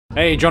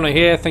Hey, Jono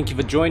here, thank you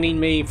for joining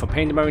me for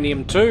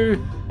Pandemonium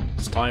 2.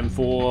 It's time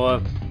for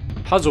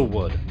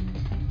Puzzlewood.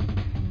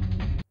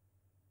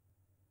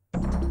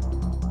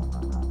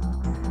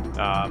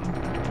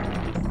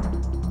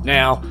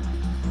 Now,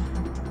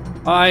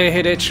 I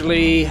had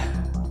actually,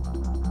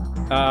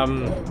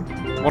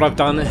 what I've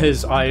done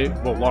is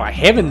what I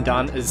haven't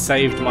done is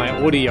saved my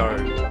audio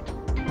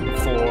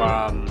for,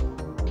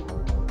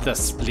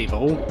 this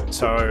level.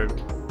 So,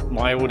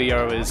 my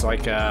audio is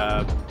like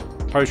a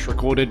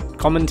post-recorded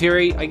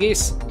commentary, I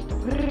guess.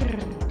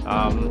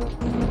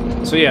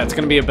 So yeah, it's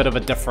going to be a bit of a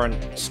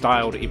different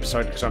styled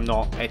episode because I'm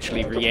not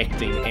actually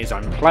reacting as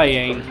I'm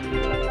playing.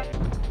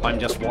 I'm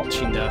just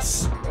watching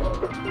this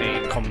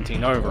and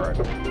commenting over it.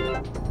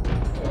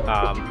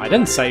 I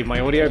didn't save my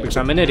audio because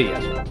I'm an idiot.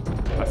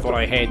 I thought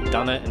I had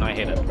done it and I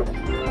hadn't.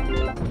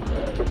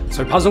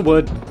 So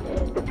Puzzlewood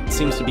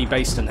seems to be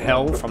based in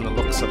hell from the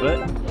looks of it.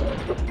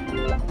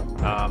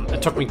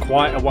 It took me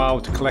quite a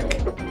while to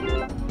click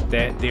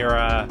that there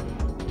are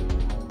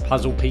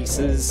puzzle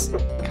pieces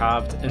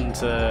carved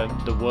into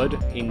the wood,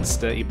 hence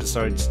the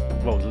episode's,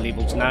 well, the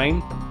level's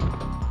name.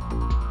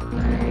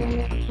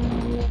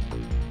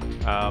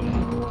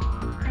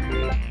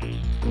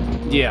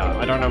 Yeah,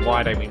 I don't know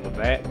why they went with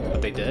that,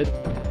 but they did.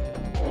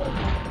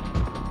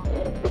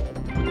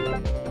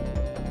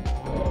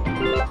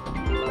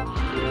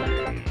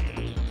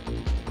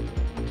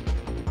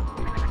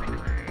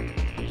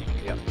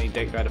 Yep, need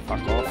that guy to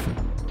fuck off.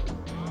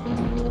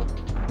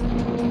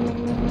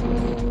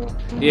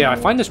 Yeah, I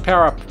find this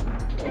power-up,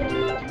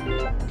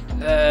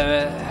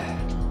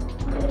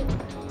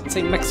 it's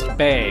a mixed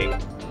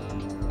bag.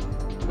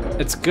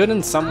 It's good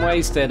in some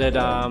ways that it,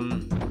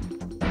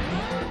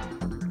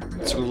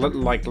 sort of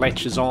like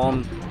latches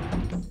on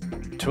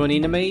to an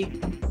enemy.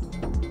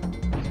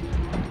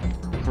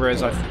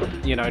 Whereas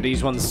you know,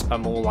 these ones are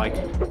more like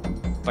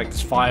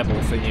this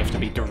fireball thing, you have to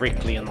be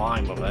directly in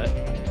line with it.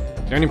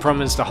 The only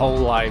problem is the whole,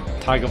 like,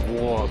 tug of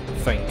war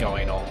thing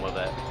going on with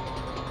it.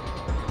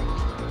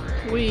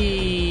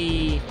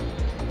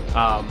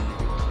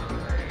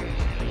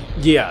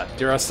 Yeah,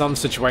 there are some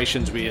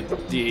situations where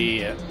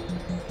the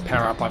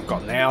power-up I've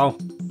got now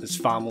is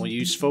far more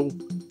useful.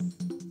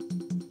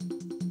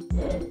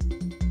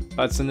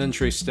 But it's an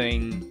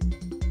interesting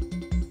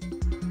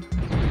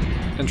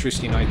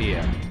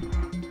idea.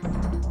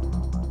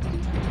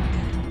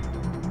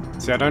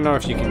 See, I don't know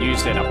if you can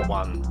use that other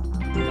one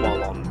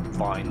while on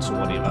vines or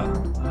whatever.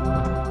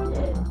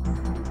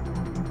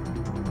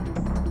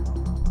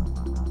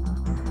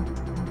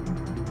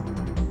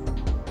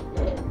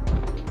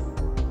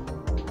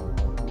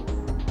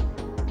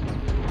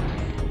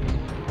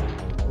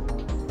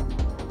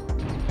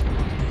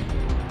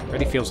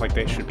 Really feels like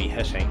that should be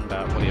hitting,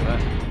 but whatever.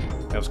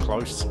 That was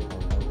close.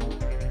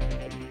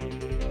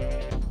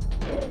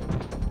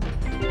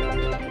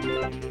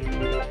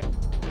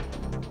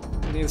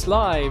 There's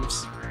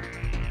lives.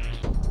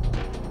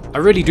 I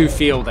really do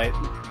feel that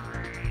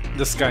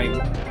this game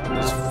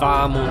is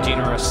far more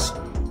generous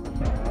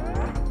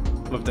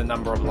with the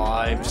number of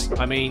lives.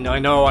 I mean, I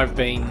know I've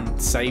been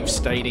save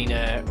stating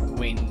it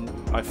when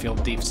I feel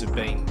deaths have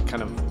been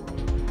kind of,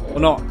 well,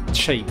 not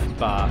cheap,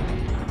 but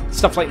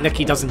stuff like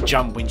Nikki doesn't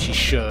jump when she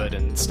should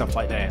and stuff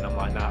like that, and I'm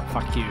like, nah,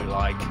 fuck you,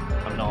 like,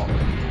 I'm not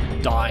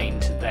dying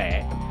to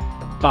that.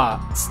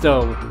 But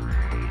still,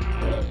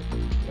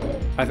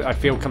 I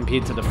feel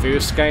compared to the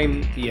first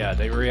game, yeah,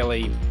 they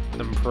really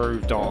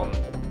improved on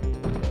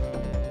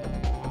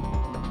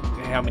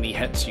how many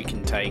hits you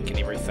can take and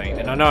everything.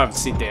 And I know I've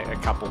said that a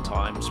couple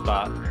times,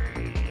 but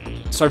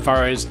so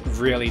far is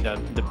really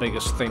the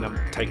biggest thing I'm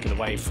taking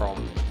away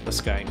from this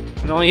game.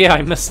 And oh yeah,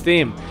 I missed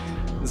them.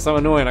 It's so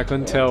annoying, I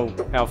couldn't tell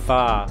how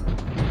far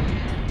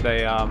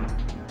they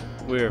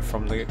were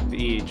from the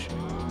edge.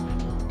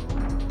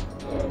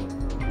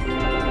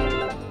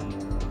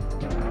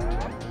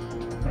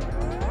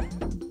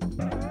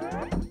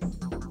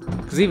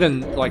 Because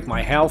even, like,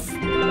 my health,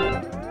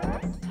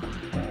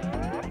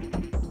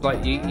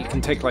 like, you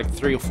can take like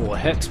 3 or 4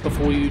 hits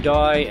before you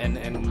die, and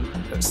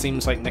it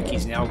seems like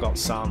Nikki's now got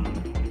some,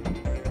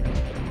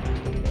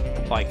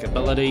 like,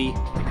 ability,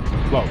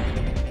 well,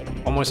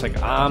 almost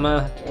like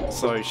armor,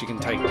 so she can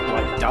take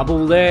like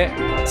double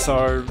that.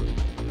 So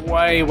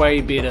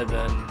way better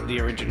than the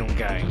original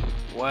game.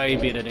 Way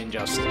better than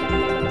just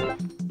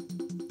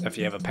if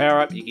you have a power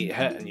up you get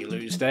hit and you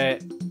lose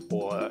that,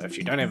 or if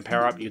you don't have a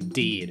power up you're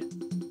dead.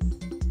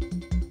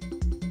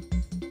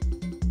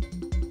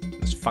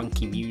 This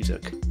funky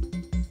music.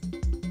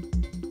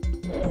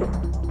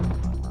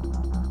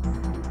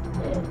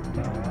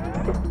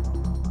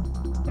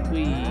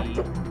 Whee.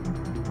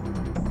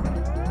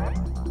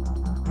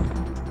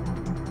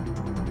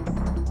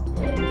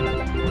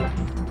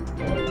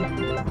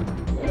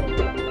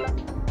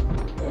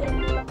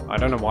 I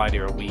don't know why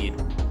there are weird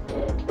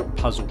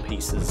puzzle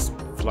pieces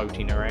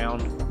floating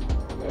around.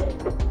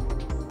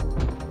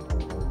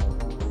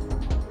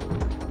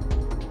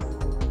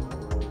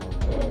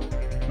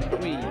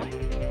 Whee.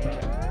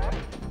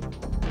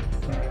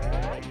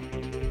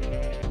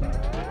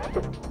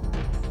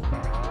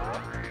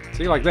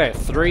 See, like that,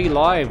 3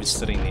 lives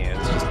sitting there.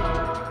 It's just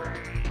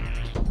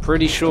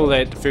pretty sure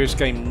that the first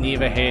game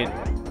never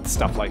had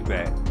stuff like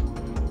that.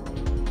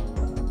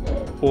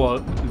 Or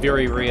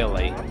very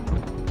rarely.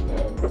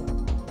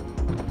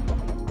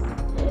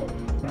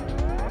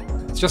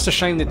 It's just a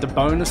shame that the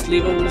bonus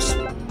levels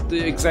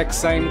the exact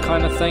same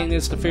kind of thing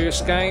as the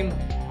first game.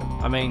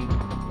 I mean,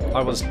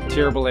 I was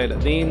terrible at it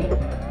then.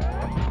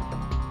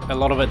 A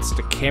lot of it's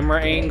the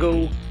camera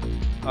angle.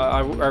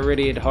 I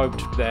really had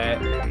hoped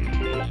that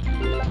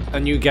a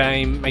new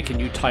game make a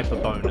new type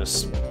of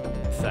bonus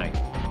thing.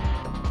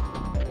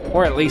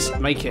 Or at least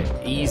make it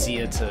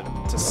easier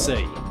to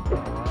see.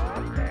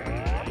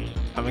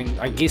 I mean,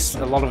 I guess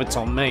a lot of it's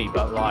on me,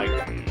 but like,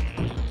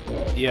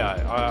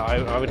 yeah,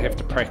 I would have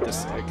to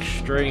practice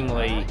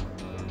extremely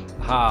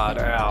hard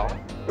out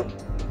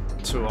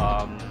to,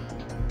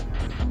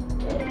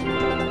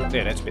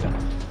 yeah, that's better.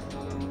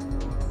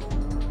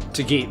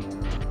 To get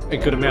a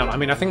good amount. I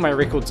mean, I think my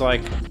record's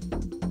like,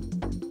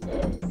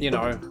 you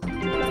know,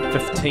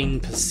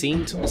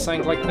 15% or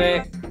something like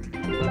that.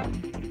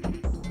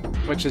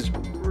 Which is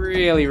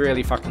really,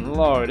 really fucking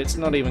low. It's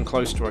not even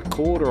close to a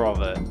quarter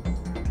of it.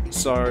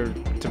 So,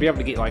 to be able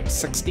to get like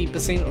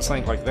 60% or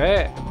something like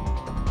that,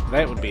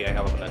 that would be a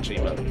hell of an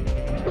achievement.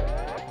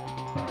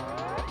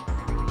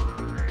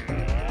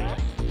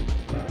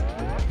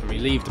 When we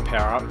leave the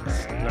power up,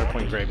 there's no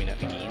point grabbing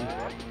it again.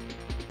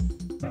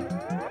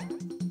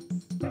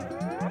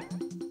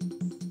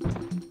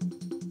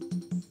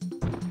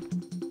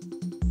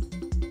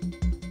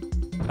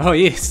 Oh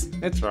yes,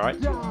 that's right.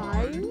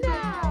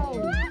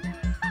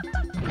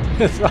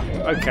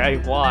 Okay,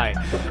 why?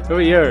 Who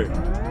are you?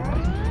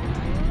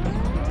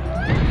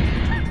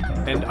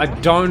 And I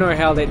don't know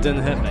how that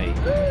didn't hit me.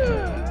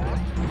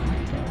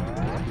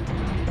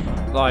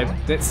 Like,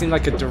 that seemed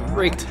like a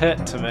direct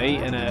hit to me,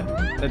 and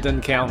it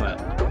didn't count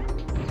it.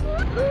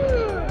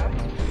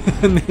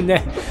 And then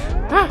that...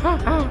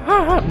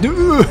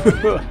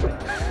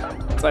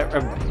 It's like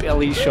a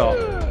belly shot.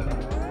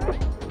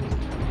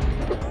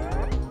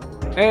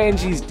 And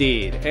she's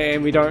dead,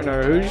 and we don't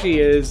know who she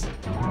is,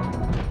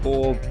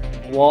 or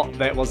what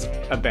that was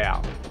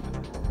about.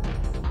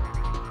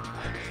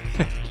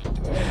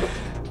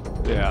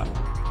 Yeah.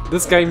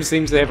 This game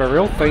seems to have a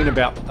real thing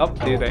about... Oh,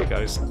 there that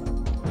goes.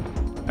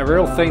 A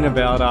real thing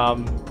about,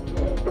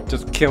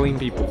 just killing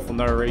people for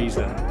no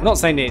reason. I'm not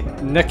saying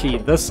that Nikki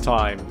this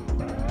time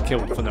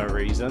killed for no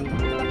reason.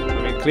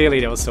 I mean, clearly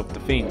there was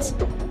self-defense.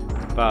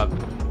 But,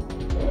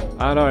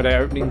 I don't know,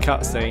 that opening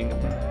cutscene,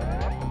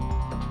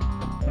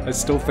 I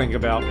still think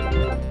about...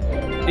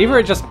 Either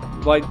it just,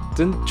 like,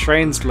 didn't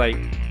translate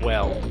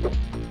well.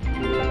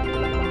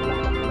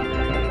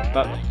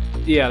 But,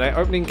 yeah, that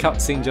opening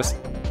cutscene just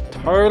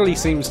totally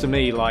seems to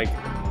me like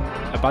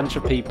a bunch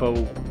of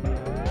people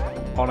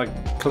on a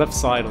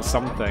cliffside or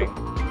something,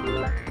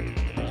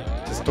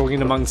 just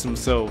talking amongst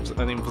themselves,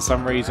 and then for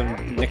some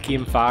reason Nikki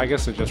and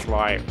Fargus are just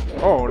like,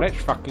 oh, let's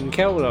fucking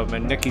kill them,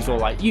 and Nikki's all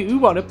like, you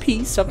want a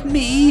piece of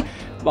me?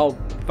 While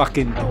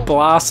fucking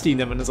blasting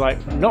them, and it's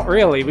like, not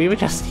really, we were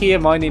just here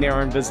minding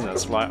our own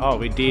business. Like, oh,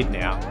 we're dead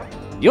now.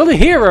 You're the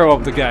hero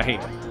of the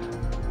game!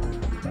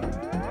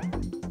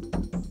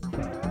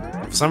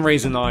 For some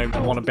reason I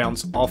want to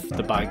bounce off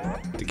the bug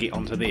to get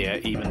onto there,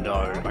 even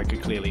though I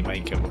could clearly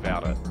make it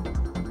without it.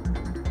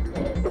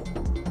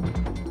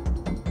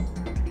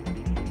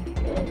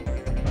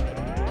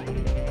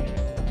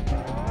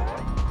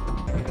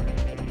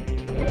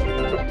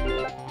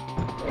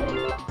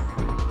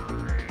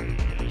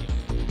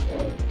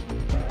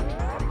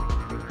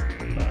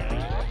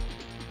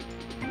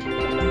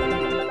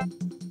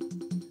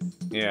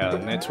 Yeah,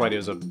 and that's why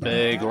there's a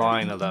big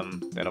line of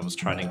them that I was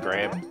trying to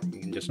grab. You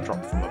can just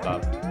drop from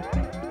above.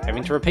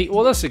 Having to repeat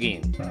all this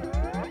again.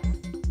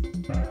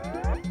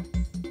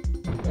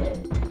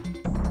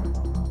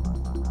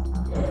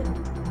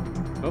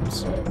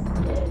 Oops.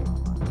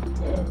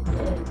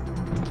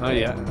 Oh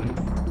yeah.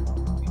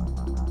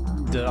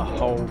 The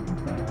whole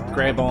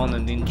grab on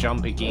and then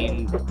jump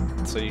again,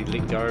 so you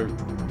let go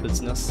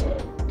business.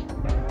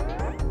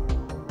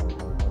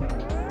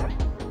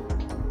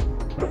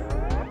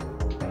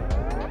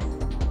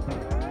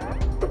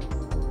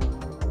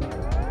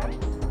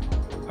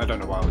 I don't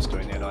know why I was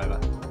doing that either.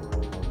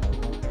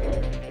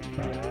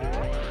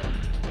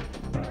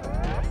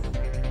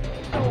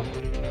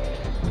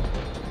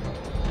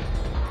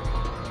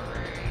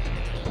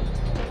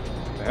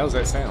 The hell's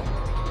that sound?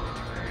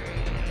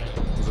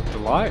 Is it the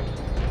light?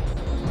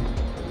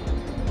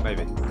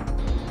 Maybe.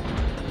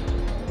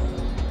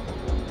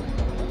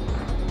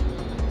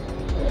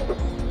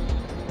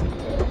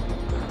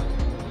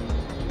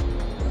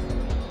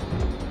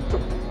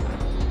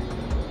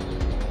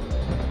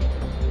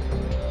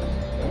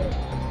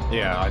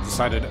 Yeah, I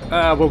decided,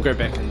 we'll go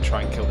back and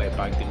try and kill that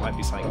bug. There might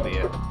be something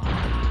there.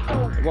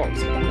 It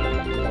was.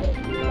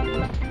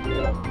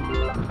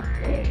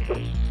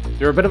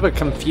 They're a bit of a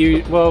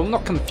well,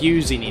 not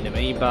confusing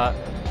enemy, but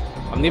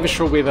I'm never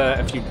sure whether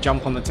if you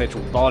jump on its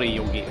actual body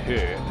you'll get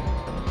hurt.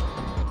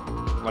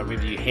 Like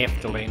whether you have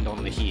to land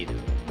on the head.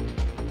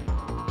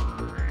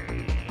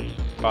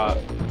 But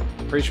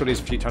pretty sure there's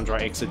a few times where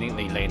I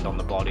accidentally land on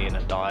the body and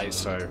it dies,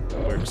 so it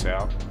works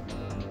out.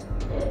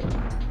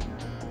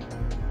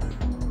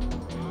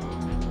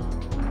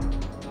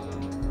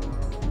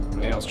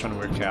 Yeah, I was trying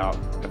to work out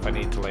if I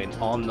need to land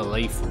on the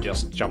leaf or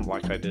just jump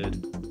like I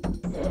did.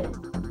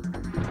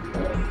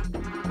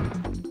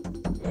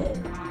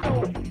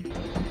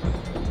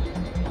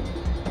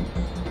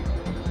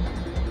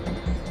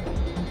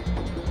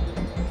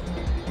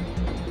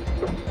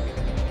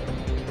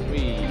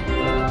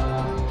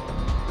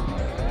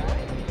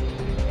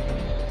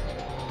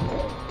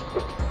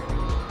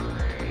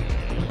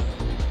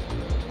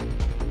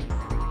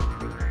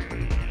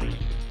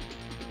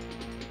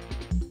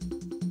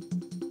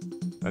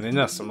 And then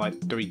this, I'm like,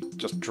 do we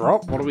just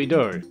drop? What do we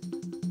do?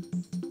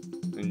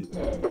 And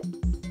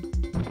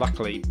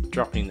luckily,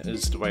 dropping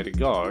is the way to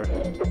go.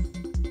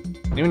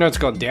 Even though it's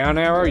got down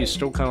arrow, you're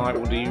still kind of like,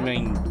 well, do you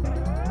mean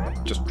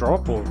just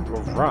drop or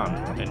run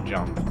and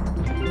jump?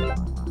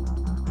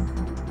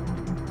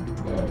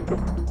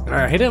 And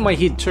I had it in my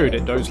head too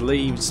that those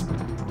leaves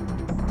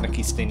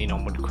Nikki's standing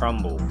on would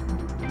crumble.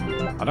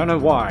 I don't know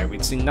why,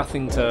 we'd seen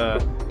nothing to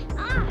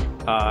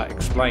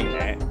explain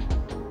that.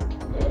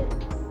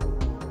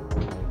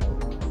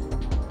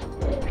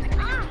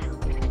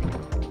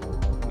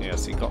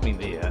 He got me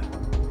there.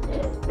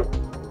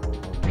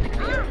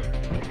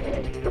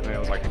 And I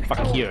was like,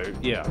 fuck you.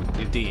 Yeah,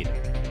 you're dead.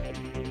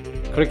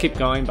 Could have kept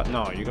going, but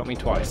no, you got me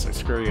twice, so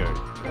screw you.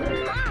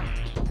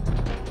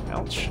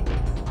 Ouch.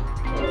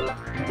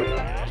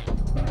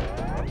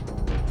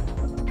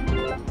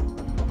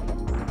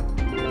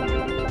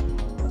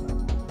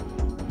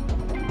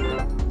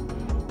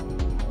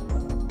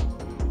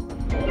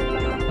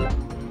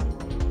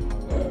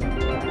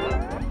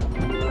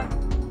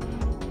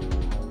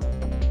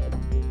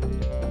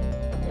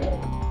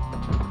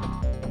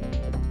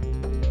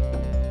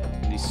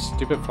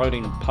 Stupid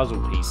floating puzzle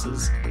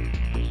pieces.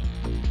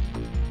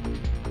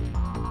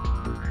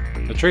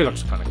 The tree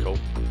looks kind of cool.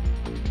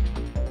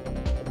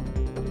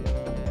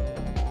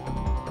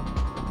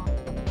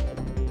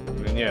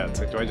 And yeah, it's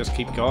like, do I just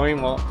keep going?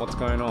 What's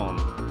going on?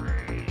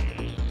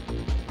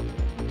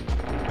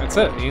 That's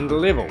it, the end of the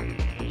level.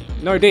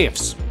 No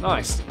deaths.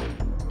 Nice.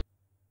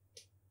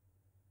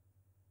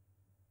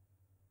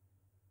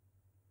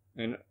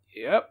 And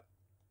yep,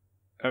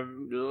 a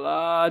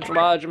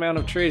large amount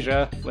of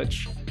treasure,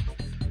 which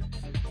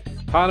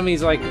part of me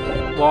is like,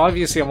 well,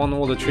 obviously I want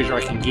all the treasure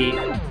I can get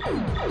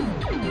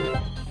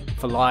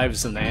for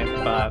lives and that,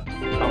 but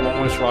I'm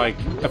almost like,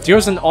 if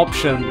there's an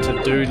option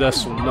to do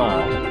this or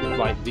not,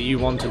 like, do you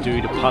want to do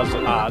the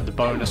puzzle, the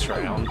bonus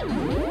round?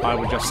 I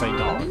would just say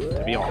no,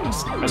 to be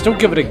honest. I still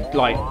give it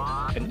like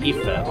an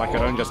effort, like I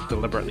don't just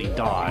deliberately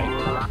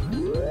die.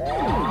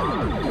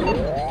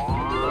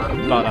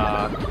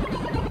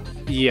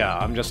 But yeah,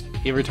 I'm just,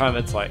 every time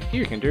it's like,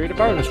 you can do the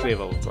bonus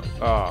level, it's like,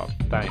 oh,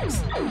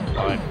 thanks.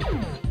 Like,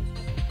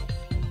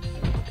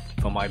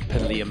 for my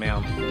piddly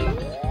amount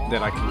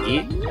that I can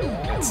get,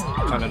 it's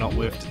kind of not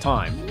worth the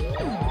time.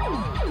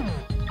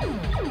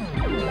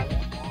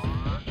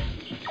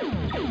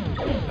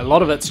 A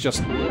lot of it's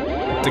just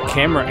the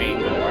camera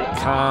angle,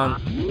 I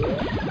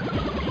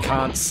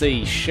can't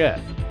see shit.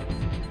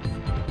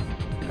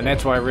 And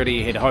that's why I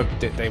really had hoped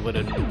that they would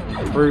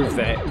improve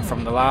that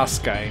from the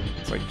last game.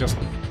 It's like, just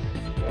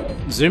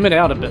zoom it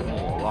out a bit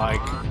more, like,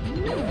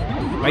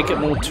 make it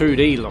more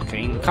 2D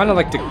looking, kind of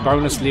like the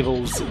bonus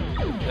levels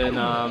in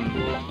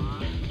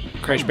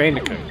Crash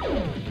Bandicoot.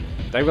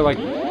 They were like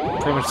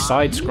pretty much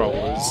side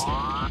scrollers.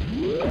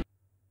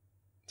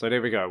 So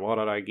there we go. What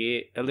did I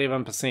get?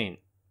 11%.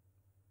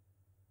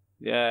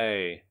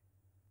 Yay.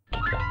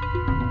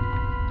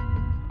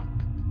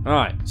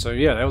 Alright, so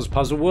yeah, that was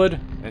Puzzlewood.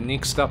 And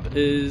next up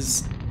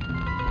is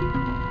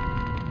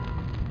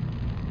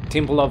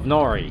Temple of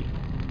Nori.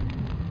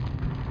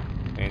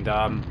 And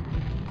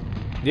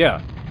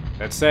yeah,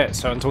 that's that.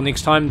 So until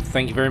next time,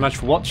 thank you very much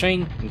for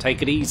watching and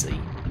take it easy.